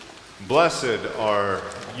Blessed are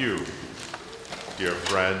you, dear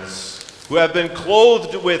friends, who have been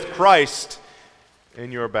clothed with Christ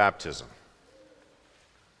in your baptism.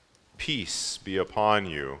 Peace be upon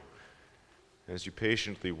you as you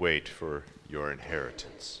patiently wait for your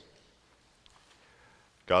inheritance.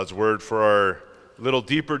 God's word for our little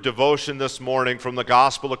deeper devotion this morning from the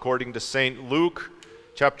Gospel according to St. Luke,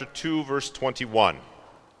 chapter 2, verse 21.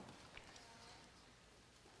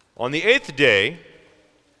 On the 8th day,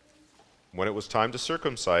 when it was time to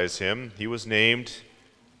circumcise him, he was named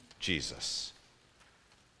Jesus,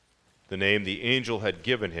 the name the angel had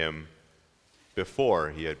given him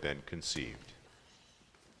before he had been conceived.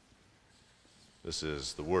 This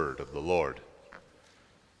is the word of the Lord.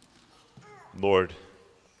 Lord,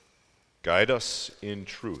 guide us in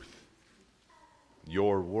truth.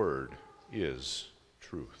 Your word is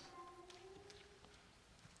truth.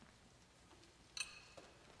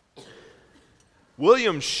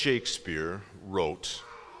 William Shakespeare wrote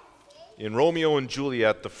in Romeo and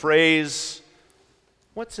Juliet the phrase,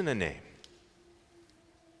 "What's in a name?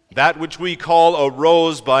 That which we call a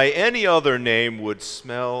rose by any other name would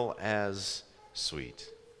smell as sweet."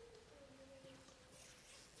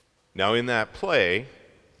 Now in that play,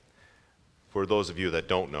 for those of you that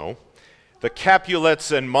don't know, the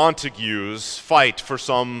Capulets and Montagues fight for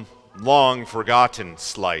some long-forgotten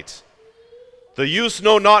slight. The youths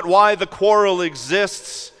know not why the quarrel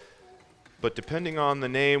exists, but depending on the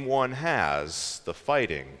name one has, the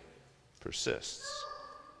fighting persists.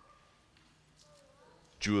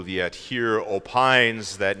 Juliet here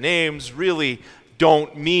opines that names really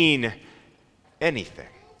don't mean anything.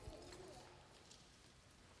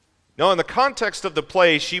 Now, in the context of the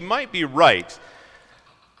play, she might be right,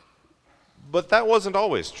 but that wasn't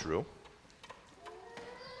always true.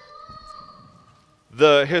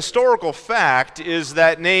 The historical fact is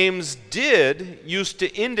that names used to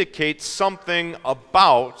indicate something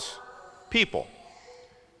about people.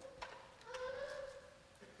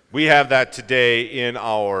 We have that today in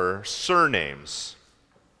our surnames.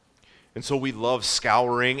 And so we love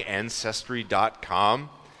scouring Ancestry.com,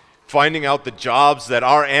 finding out the jobs that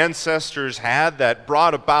our ancestors had that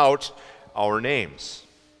brought about our names.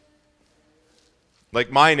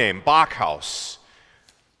 Like my name, Bachhaus.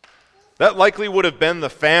 That likely would have been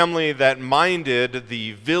the family that minded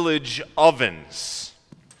the village ovens.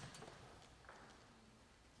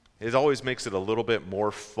 It always makes it a little bit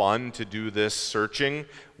more fun to do this searching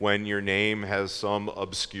when your name has some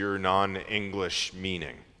obscure non-English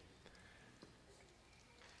meaning.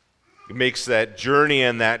 It makes that journey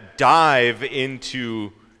and that dive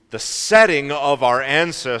into the setting of our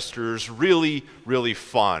ancestors really, really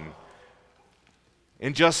fun.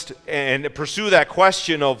 And pursue that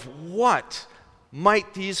question of what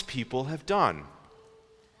might these people have done?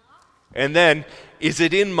 And then, is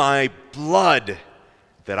it in my blood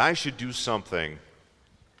that I should do something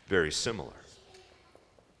very similar?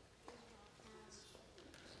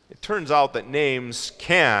 It turns out that names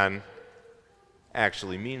can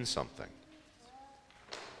actually mean something.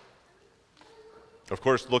 Of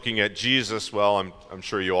course, looking at Jesus, well, I'm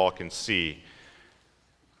sure you all can see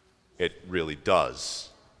it really does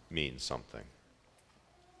mean something.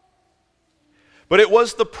 But it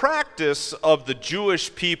was the practice of the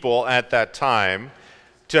Jewish people at that time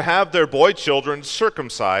to have their boy children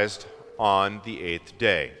circumcised on the 8th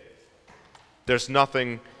day. There's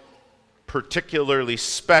nothing particularly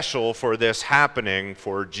special for this happening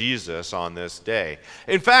for Jesus on this day.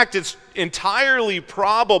 In fact, it's entirely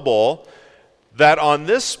probable that on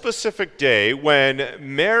this specific day, when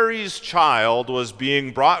Mary's child was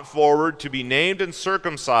being brought forward to be named and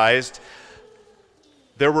circumcised,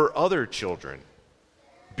 there were other children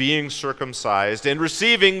being circumcised and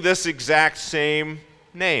receiving this exact same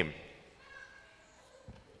name.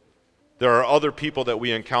 There are other people that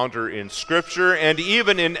we encounter in Scripture and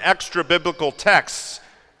even in extra-biblical texts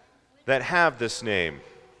that have this name.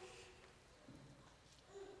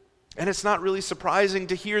 And it's not really surprising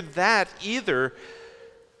to hear that either,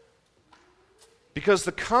 because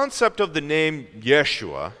the concept of the name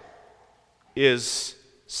Yeshua is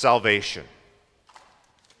salvation.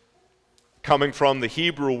 Coming from the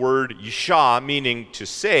Hebrew word Yeshua, meaning to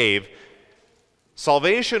save,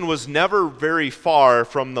 salvation was never very far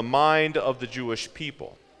from the mind of the Jewish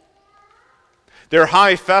people. Their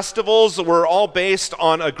high festivals were all based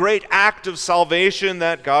on a great act of salvation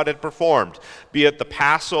that God had performed. Be it the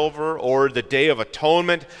Passover or the Day of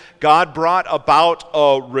Atonement, God brought about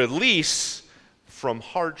a release from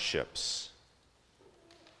hardships.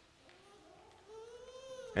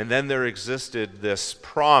 And then there existed this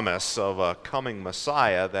promise of a coming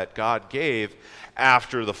Messiah that God gave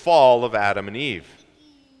after the fall of Adam and Eve.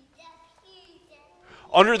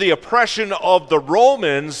 under the oppression of the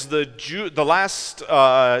Romans, the Jews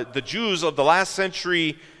of the last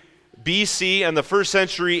century BC and the first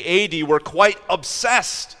century AD were quite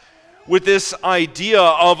obsessed with this idea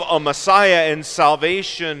of a Messiah and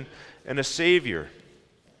salvation and a Savior.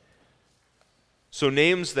 So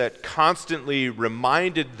names that constantly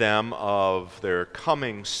reminded them of their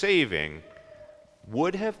coming saving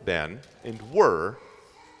would have been and were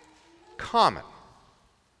common.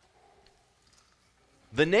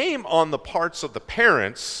 The name on the parts of the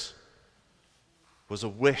parents was a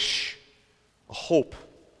wish, a hope,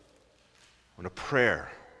 and a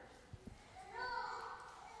prayer.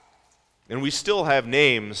 And we still have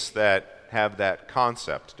names that have that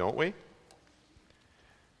concept, don't we?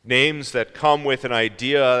 Names that come with an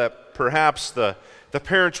idea that perhaps the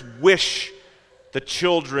parents wish the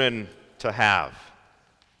children to have.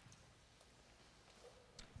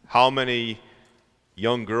 How many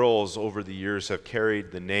young girls over the years have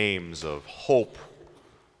carried the names of hope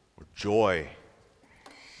or joy,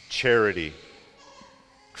 charity,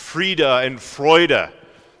 Frieda and Freude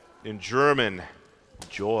in German,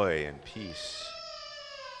 joy and peace.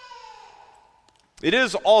 It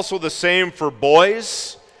is also the same for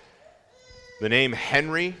boys. The name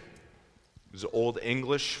Henry is Old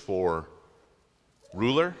English for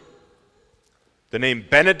ruler. The name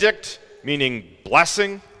Benedict, meaning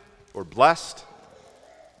blessing or blessed.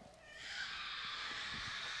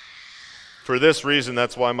 For this reason,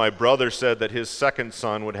 that's why my brother said that his second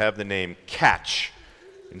son would have the name Catch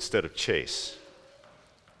instead of Chase.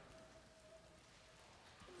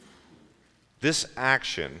 This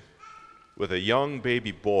action with a young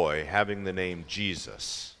baby boy having the name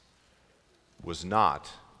Jesus was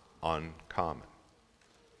not uncommon.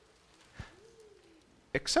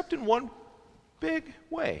 Except in one big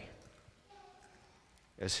way,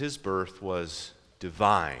 as his birth was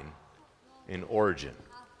divine in origin.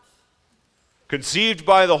 Conceived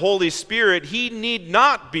by the Holy Spirit, he need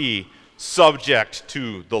not be subject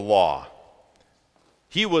to the law.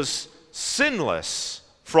 He was sinless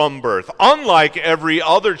from birth. Unlike every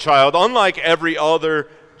other child, unlike every other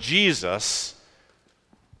Jesus,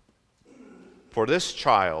 for this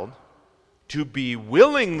child to be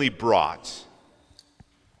willingly brought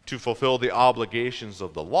to fulfill the obligations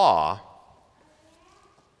of the law,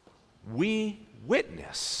 we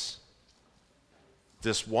witness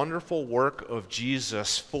this wonderful work of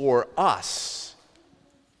Jesus for us,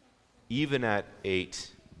 even at 8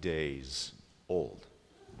 days old.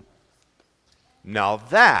 Now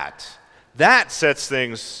that sets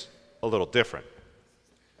things a little different.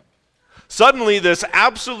 Suddenly, this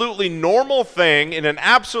absolutely normal thing in an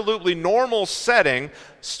absolutely normal setting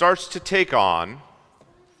starts to take on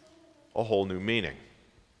a whole new meaning.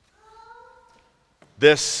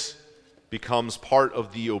 This becomes part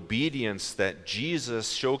of the obedience that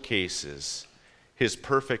Jesus showcases his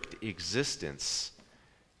perfect existence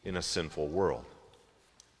in a sinful world.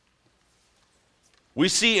 We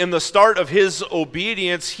see in the start of his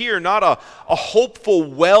obedience here not a hopeful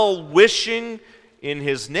well-wishing in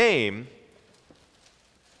his name,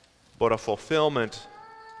 but a fulfillment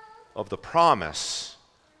of the promise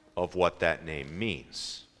of what that name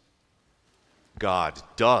means. God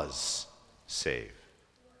does save.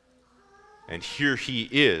 And here he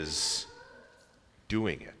is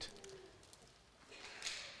doing it.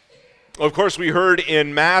 Of course, we heard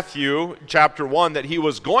in Matthew chapter 1 that he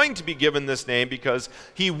was going to be given this name because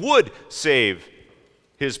he would save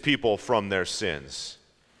his people from their sins.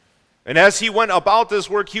 And as he went about this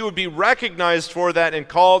work, he would be recognized for that and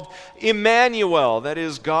called Emmanuel, that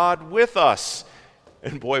is, God with us.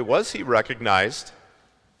 And boy, was he recognized.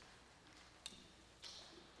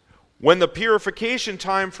 When the purification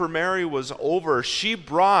time for Mary was over, she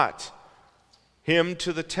brought him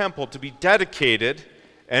to the temple to be dedicated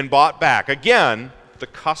and bought back. Again, the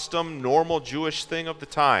custom, normal Jewish thing of the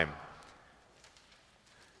time.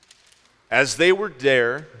 As they were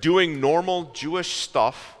there doing normal Jewish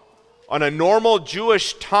stuff, on a normal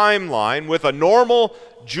Jewish timeline, with a normal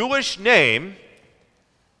Jewish name,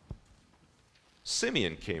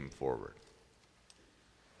 Simeon came forward.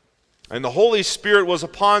 And the Holy Spirit was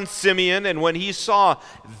upon Simeon, and when he saw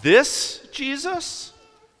this Jesus,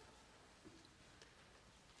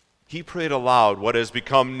 he prayed aloud what has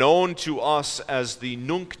become known to us as the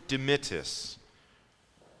Nunc Dimittis.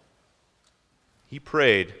 He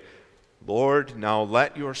prayed, Lord, now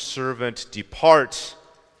let your servant depart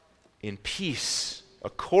in peace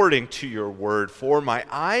according to your word, for my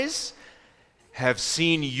eyes have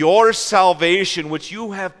seen your salvation, which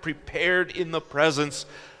you have prepared in the presence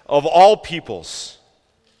of all peoples,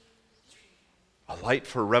 a light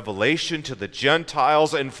for revelation to the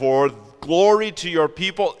Gentiles and for glory to your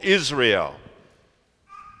people Israel.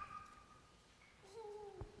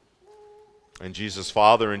 And Jesus'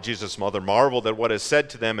 father and Jesus' mother marveled at what is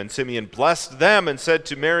said to them, and Simeon blessed them and said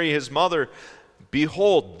to Mary his mother,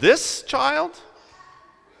 Behold, this child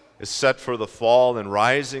is set for the fall and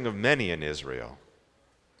rising of many in Israel,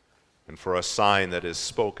 and for a sign that is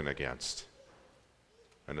spoken against.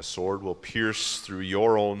 And a sword will pierce through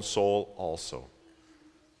your own soul also,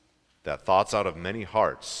 that thoughts out of many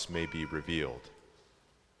hearts may be revealed.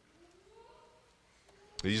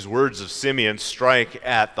 These words of Simeon strike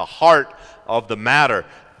at the heart of the matter.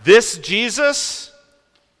 This Jesus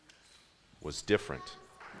was different.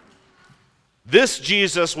 This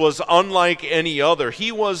Jesus was unlike any other.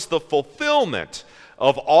 He was the fulfillment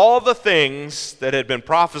of all the things that had been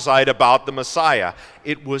prophesied about the Messiah.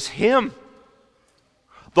 It was him,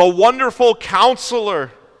 the wonderful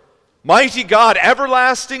counselor, mighty God,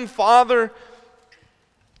 everlasting Father,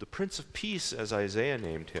 the Prince of Peace, as Isaiah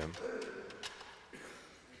named him.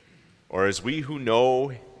 Or as we who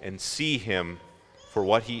know and see him for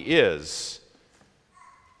what he is,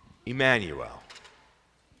 Emmanuel,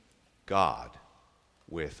 God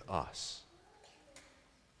with us.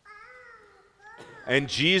 And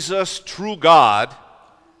Jesus, true God,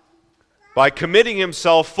 by committing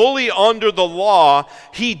himself fully under the law,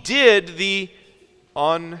 he did the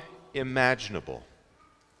unimaginable.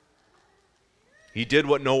 He did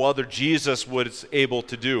what no other Jesus was able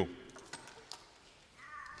to do.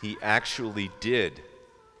 He actually did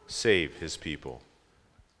save his people.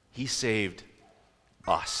 He saved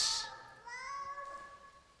us.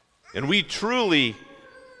 And we truly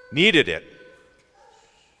needed it.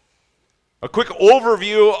 A quick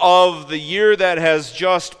overview of the year that has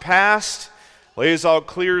just passed lays out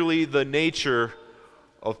clearly the nature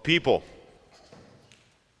of people.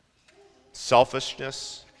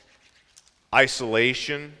 Selfishness,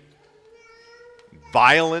 isolation,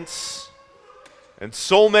 violence, and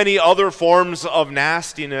so many other forms of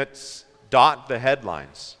nastiness dot the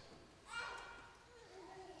headlines.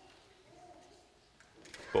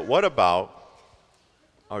 But what about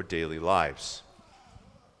our daily lives?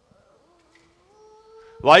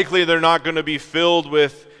 Likely they're not going to be filled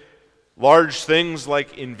with large things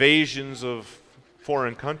like invasions of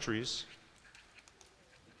foreign countries.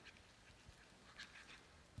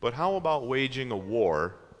 But how about waging a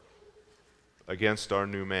war against our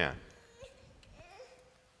new man?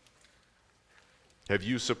 Have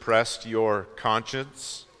you suppressed your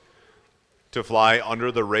conscience to fly under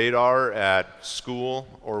the radar at school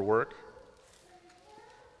or work?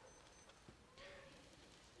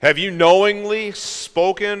 Have you knowingly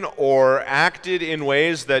spoken or acted in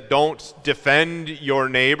ways that don't defend your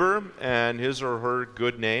neighbor and his or her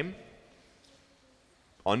good name,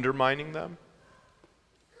 undermining them?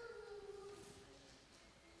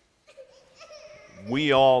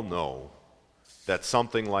 We all know that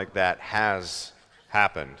something like that has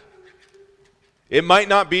happened. It might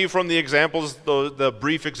not be from the examples, the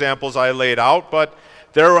brief examples I laid out, but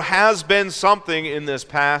there has been something in this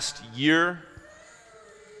past year,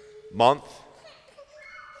 month,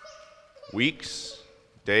 weeks,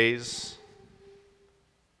 days,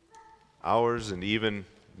 hours, and even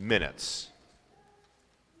minutes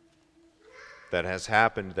that has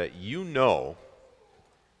happened that you know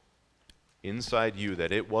inside you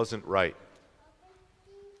that it wasn't right.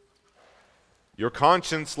 Your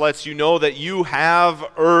conscience lets you know that you have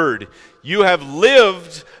erred. You have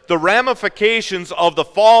lived the ramifications of the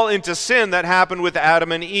fall into sin that happened with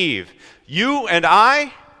Adam and Eve. You and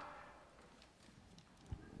I,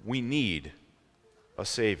 we need a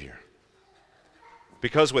Savior.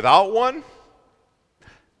 Because without one,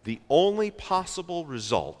 the only possible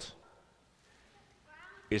result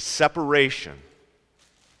is separation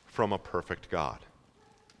from a perfect God.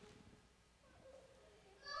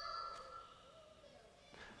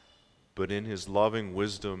 But in his loving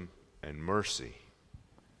wisdom and mercy,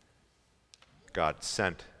 God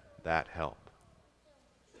sent that help.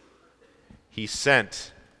 He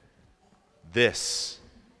sent this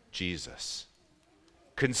Jesus,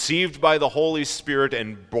 conceived by the Holy Spirit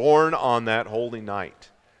and born on that holy night.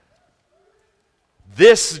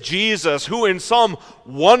 This Jesus, who in some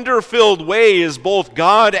wonder-filled way is both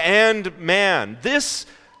God and man. This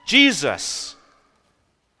Jesus,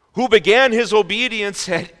 who began his obedience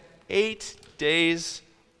at 8 days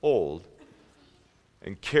old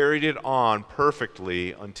and carried it on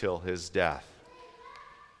perfectly until his death.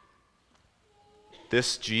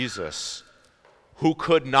 This Jesus, who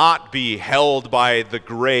could not be held by the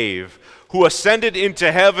grave, who ascended into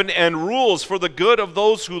heaven and rules for the good of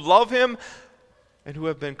those who love him and who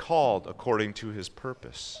have been called according to his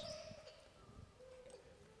purpose.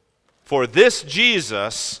 For this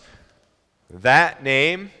Jesus, that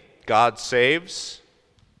name, God saves,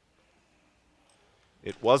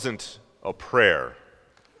 it wasn't a prayer.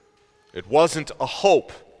 It wasn't a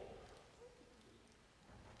hope.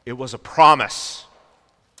 It was a promise.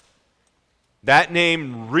 That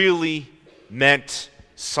name really meant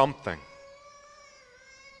something.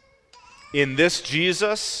 In this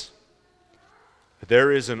Jesus,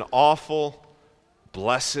 there is an awful,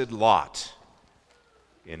 blessed lot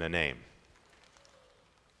in a name.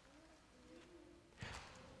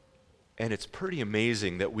 And it's pretty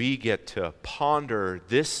amazing that we get to ponder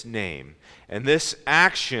this name and this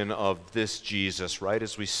action of this Jesus right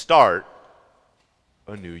as we start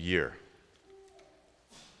a new year.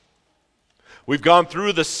 We've gone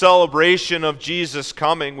through the celebration of Jesus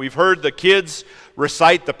coming. We've heard the kids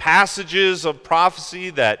recite the passages of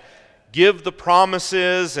prophecy that give the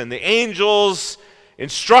promises and the angels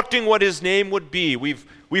instructing what his name would be.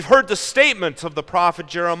 We've heard the statement of the prophet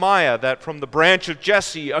Jeremiah that from the branch of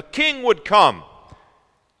Jesse a king would come,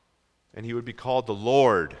 and he would be called the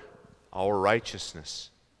Lord, our righteousness.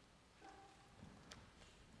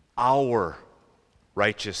 Our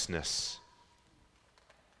righteousness.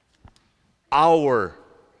 Our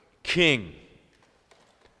King.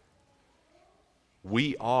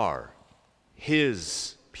 We are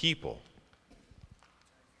his people.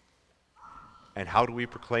 And how do we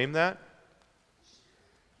proclaim that?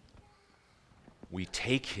 We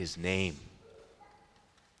take his name.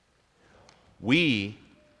 We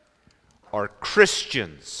are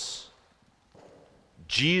Christians,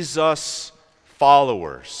 Jesus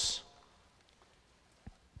followers.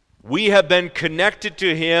 We have been connected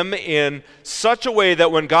to him in such a way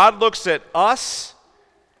that when God looks at us,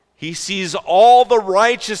 he sees all the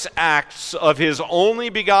righteous acts of his only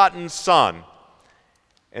begotten Son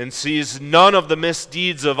and sees none of the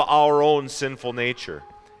misdeeds of our own sinful nature.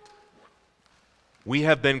 We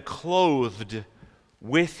have been clothed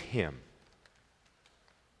with him.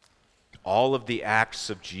 All of the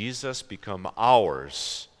acts of Jesus become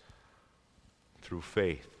ours through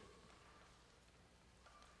faith.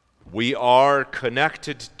 We are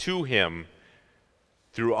connected to him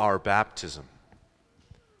through our baptism.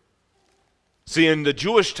 See, in the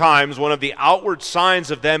Jewish times, one of the outward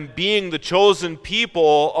signs of them being the chosen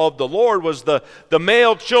people of the Lord was the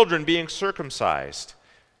male children being circumcised.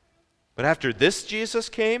 But after this Jesus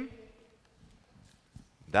came,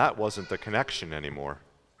 that wasn't the connection anymore.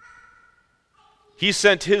 He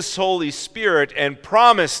sent his Holy Spirit and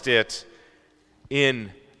promised it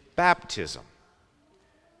in baptism.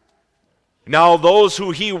 Now those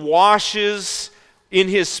who he washes in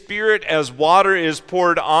his Spirit as water is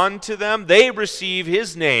poured onto them, they receive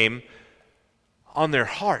his name on their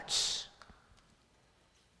hearts.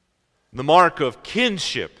 The mark of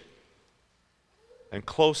kinship and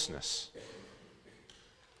closeness.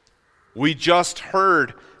 We just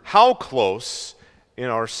heard how close in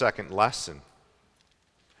our second lesson.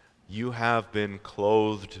 You have been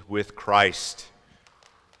clothed with Christ.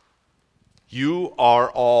 You are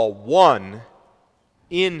all one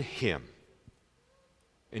in him.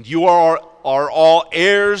 And you are all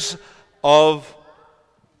heirs of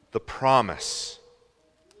the promise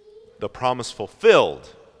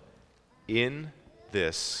fulfilled in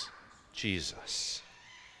this Jesus.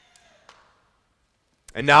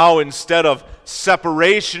 And now, instead of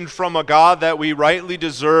separation from a God that we rightly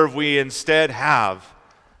deserve, we instead have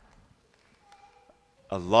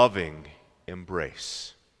a loving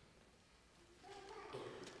embrace.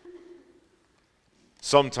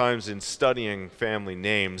 Sometimes in studying family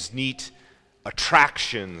names, neat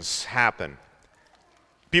attractions happen.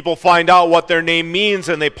 People find out what their name means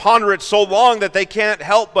and they ponder it so long that they can't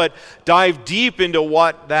help but dive deep into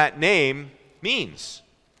what that name means.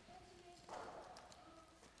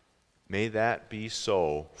 May that be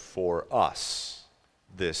so for us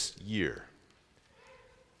this year.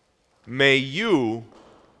 May you,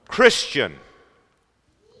 Christian,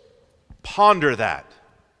 ponder that.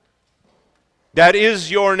 That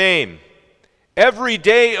is your name. Every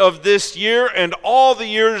day of this year and all the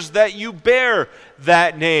years that you bear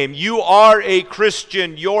that name, you are a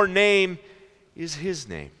Christian. Your name is his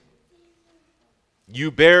name.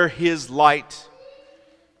 You bear his light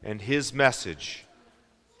and his message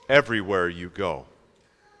everywhere you go.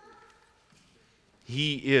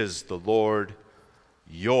 He is the Lord,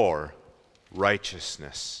 your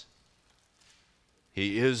righteousness.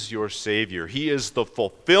 He is your Savior. He is the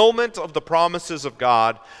fulfillment of the promises of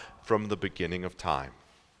God from the beginning of time.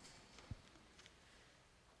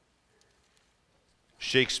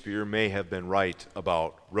 Shakespeare may have been right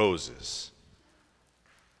about roses,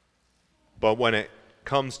 but when it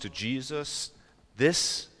comes to Jesus,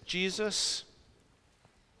 this Jesus,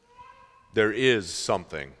 there is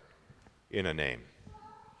something in a name.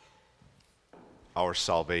 Our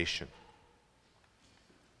salvation,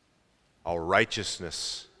 our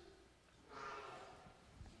righteousness,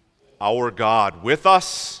 our God with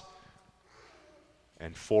us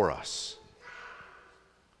and for us.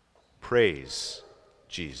 Praise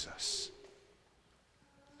Jesus.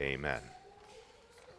 Amen.